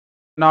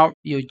Now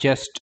you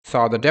just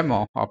saw the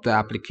demo of the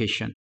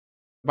application.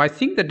 By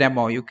seeing the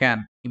demo, you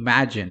can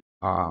imagine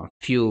a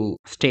few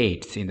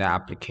states in the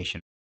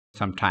application.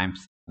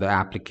 Sometimes the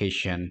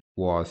application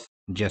was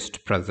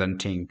just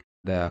presenting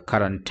the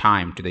current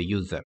time to the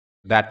user.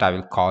 That I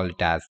will call it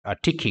as a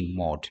ticking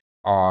mode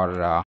or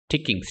a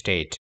ticking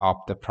state of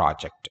the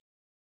project.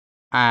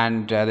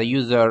 And the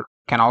user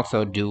can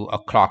also do a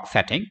clock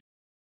setting.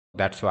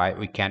 That's why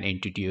we can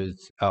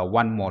introduce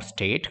one more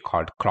state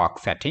called clock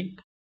setting.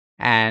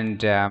 And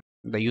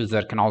the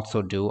user can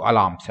also do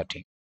alarm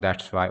setting.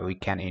 That's why we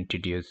can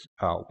introduce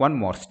one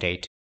more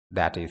state,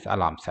 that is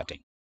alarm setting.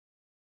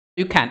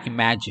 You can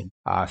imagine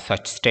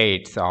such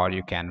states, or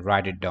you can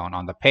write it down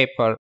on the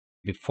paper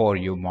before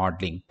you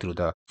modeling through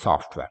the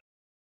software.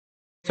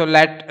 So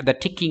let the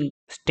ticking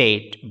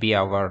state be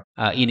our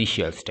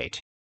initial state.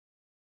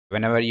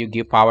 Whenever you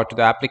give power to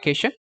the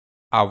application,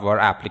 our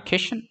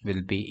application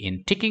will be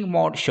in ticking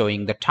mode,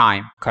 showing the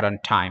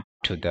current time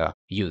to the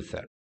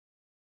user.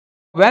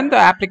 When the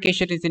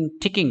application is in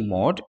ticking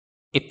mode,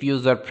 if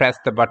user press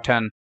the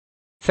button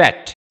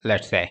set,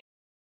 let's say,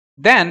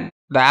 then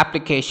the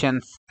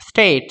application's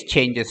state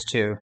changes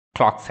to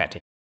clock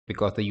setting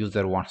because the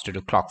user wants to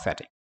do clock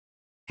setting.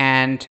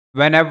 And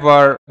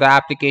whenever the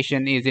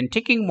application is in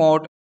ticking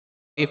mode,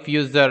 if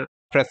user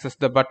presses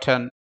the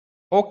button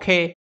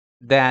OK,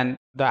 then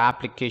the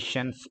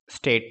application's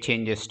state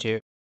changes to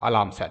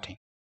alarm setting.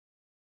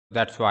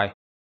 That's why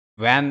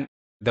when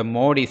the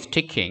mode is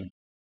ticking,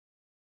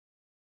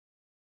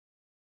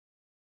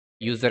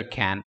 user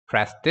can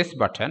press this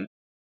button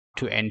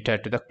to enter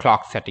to the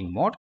clock setting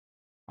mode,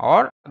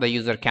 or the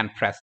user can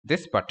press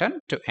this button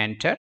to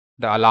enter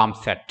the alarm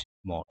set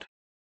mode.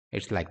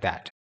 It's like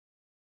that.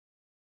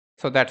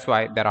 So that's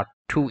why there are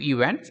two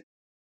events.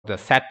 The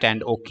set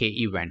and OK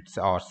events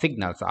or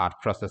signals are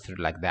processed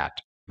like that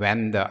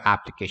when the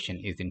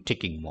application is in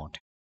ticking mode.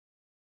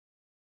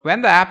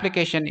 When the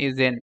application is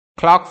in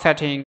clock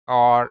setting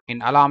or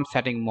in alarm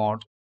setting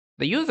mode,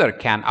 the user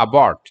can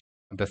abort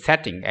the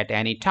setting at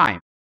any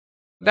time.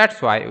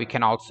 That's why we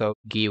can also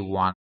give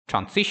one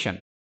transition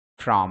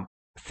from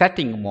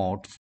setting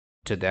modes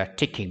to the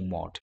ticking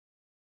mode.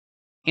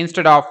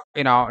 Instead of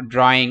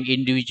drawing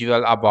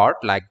individual abort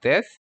like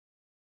this,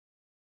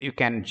 you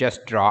can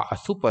just draw a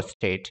super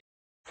state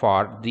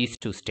for these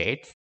two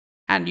states,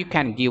 and you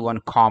can give one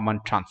common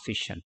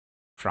transition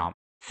from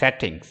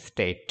setting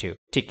state to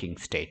ticking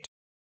state.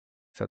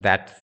 So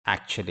that's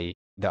actually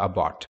the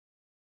abort.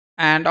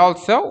 And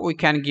also we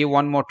can give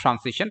one more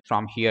transition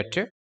from here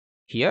to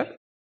here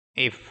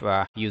if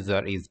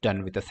user is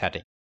done with the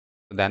setting.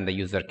 Then the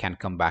user can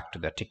come back to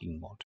the ticking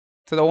mode.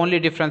 So the only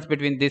difference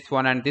between this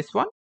one and this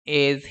one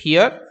is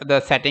here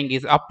the setting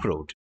is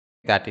approved.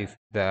 That is,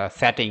 the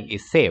setting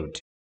is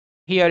saved.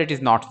 Here it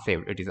is not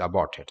saved, it is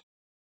aborted.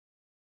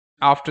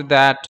 After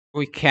that,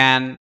 we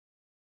can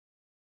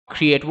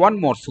create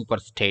one more super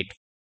state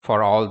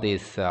for all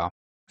these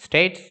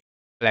states.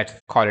 Let's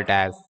call it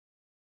as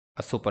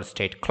a super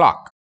state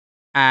clock.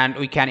 And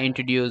we can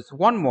introduce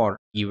one more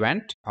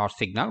event or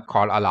signal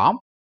called alarm,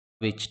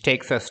 which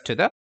takes us to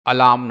the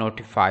alarm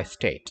notify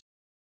state.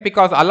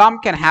 Because alarm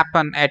can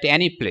happen at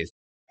any place.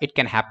 It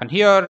can happen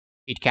here,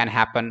 it can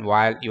happen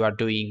while you are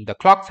doing the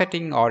clock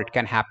setting, or it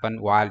can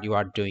happen while you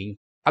are doing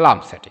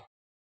alarm setting.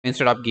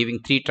 Instead of giving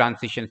three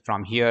transitions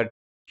from here,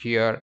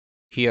 here,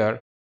 here,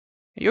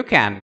 you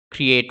can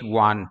create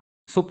one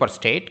super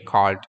state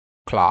called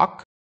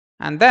clock,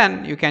 and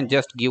then you can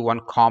just give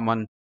one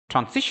common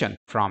transition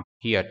from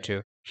here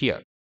to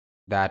here.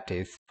 That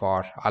is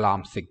for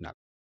alarm signal.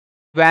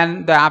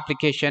 When the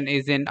application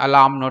is in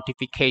alarm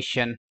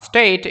notification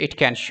state, it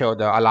can show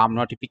the alarm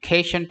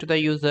notification to the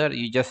user.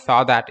 You just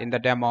saw that in the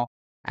demo.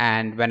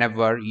 And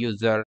whenever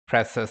user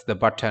presses the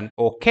button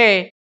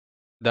OK,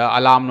 the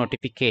alarm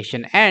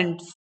notification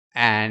ends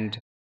and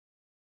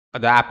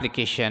the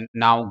application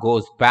now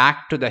goes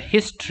back to the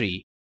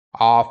history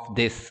of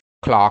this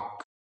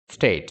clock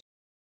state.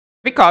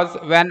 Because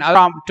when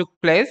alarm took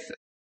place,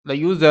 the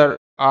user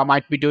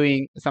might be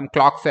doing some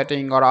clock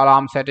setting or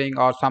alarm setting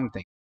or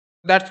something.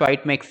 That's why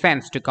it makes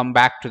sense to come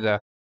back to the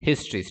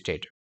history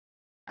state.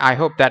 I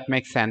hope that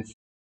makes sense.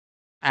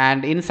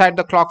 And inside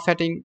the clock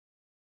setting,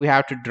 we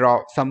have to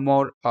draw some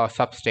more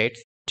substates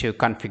to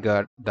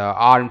configure the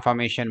hour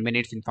information,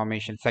 minutes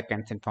information,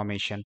 seconds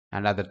information,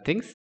 and other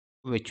things,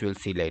 which we'll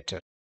see later.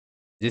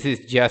 This is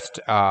just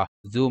a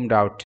zoomed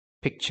out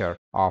picture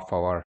of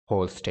our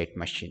whole state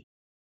machine.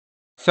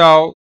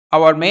 So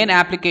our main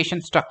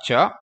application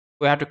structure,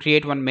 we have to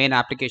create one main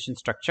application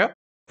structure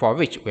for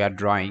which we are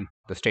drawing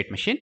the state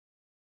machine.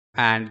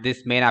 And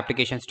this main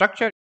application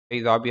structure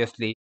is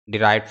obviously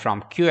derived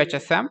from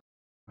QHSM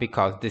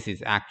because this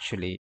is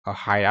actually a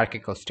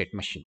hierarchical state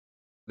machine.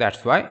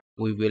 That's why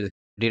we will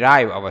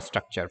derive our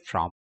structure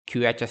from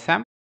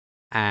QHSM.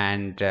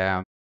 And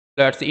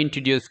let's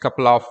introduce a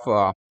couple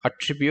of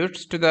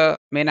attributes to the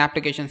main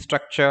application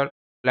structure.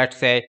 Let's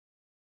say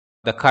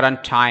the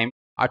current time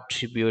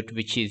attribute,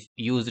 which is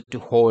used to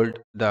hold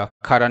the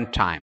current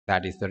time,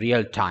 that is the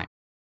real time.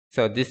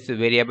 So this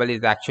variable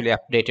is actually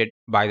updated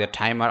by the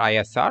timer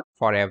ISR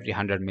for every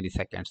 100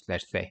 milliseconds.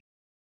 Let's say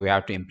we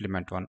have to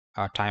implement one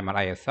timer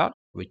ISR,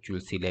 which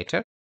you'll see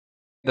later.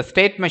 The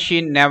state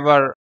machine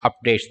never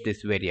updates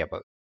this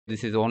variable.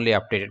 This is only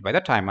updated by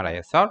the timer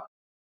ISR.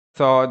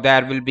 So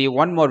there will be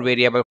one more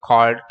variable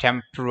called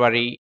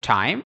temporary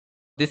time.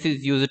 This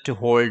is used to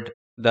hold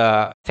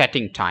the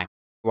setting time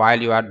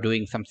while you are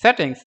doing some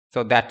settings.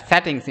 So that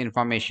settings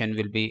information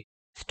will be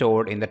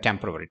stored in the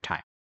temporary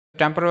time.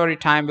 Temporary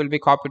time will be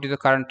copied to the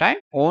current time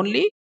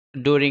only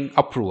during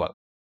approval.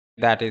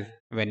 That is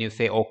when you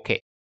say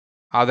OK.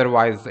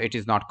 Otherwise, it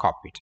is not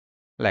copied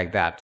like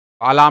that.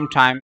 Alarm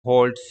time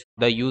holds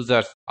the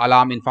user's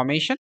alarm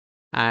information,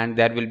 and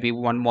there will be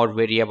one more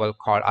variable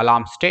called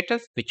alarm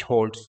status, which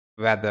holds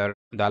whether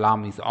the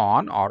alarm is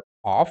on or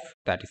off,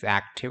 that is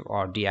active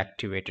or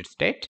deactivated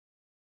state.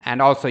 And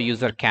also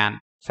user can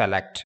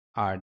select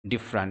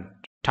different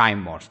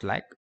time modes,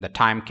 like the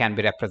time can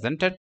be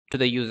represented to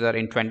the user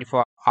in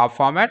 24-hour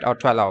format or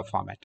 12-hour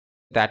format.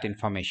 That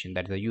information,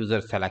 that the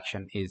user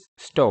selection, is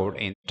stored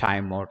in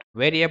time mode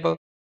variable.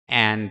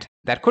 And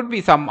there could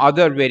be some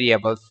other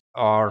variables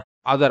or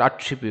other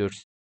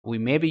attributes we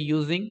may be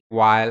using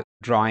while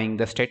drawing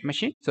the state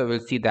machine. So we'll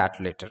see that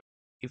later.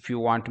 If you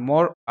want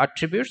more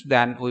attributes,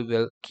 then we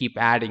will keep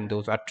adding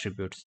those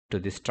attributes to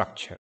the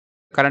structure.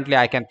 Currently,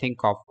 I can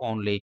think of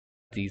only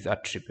these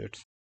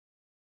attributes.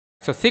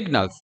 So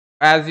signals,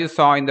 as you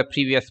saw in the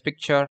previous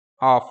picture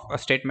of a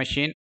state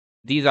machine,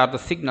 these are the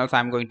signals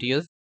I'm going to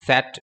use: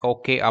 set,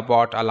 OK,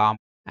 abort, alarm,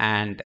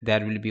 and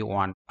there will be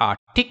one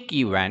tick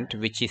event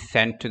which is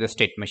sent to the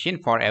state machine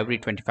for every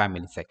 25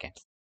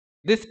 milliseconds.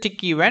 This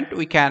tick event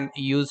we can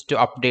use to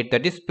update the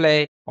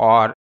display,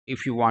 or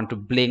if you want to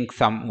blink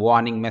some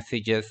warning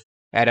messages,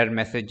 error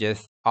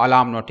messages,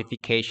 alarm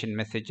notification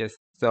messages.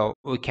 So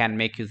we can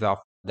make use of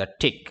the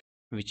tick,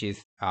 which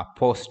is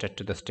posted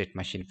to the state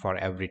machine for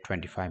every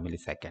 25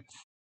 milliseconds.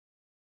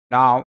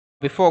 Now,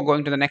 before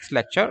going to the next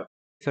lecture,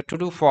 so to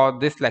do for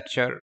this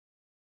lecture,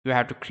 you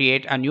have to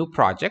create a new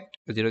project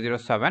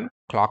 007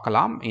 clock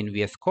alarm in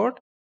VS Code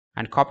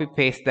and copy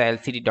paste the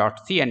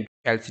lcd.c and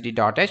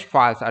lcd.h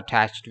files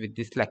attached with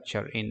this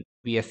lecture in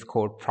VS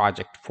Code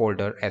project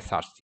folder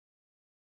src.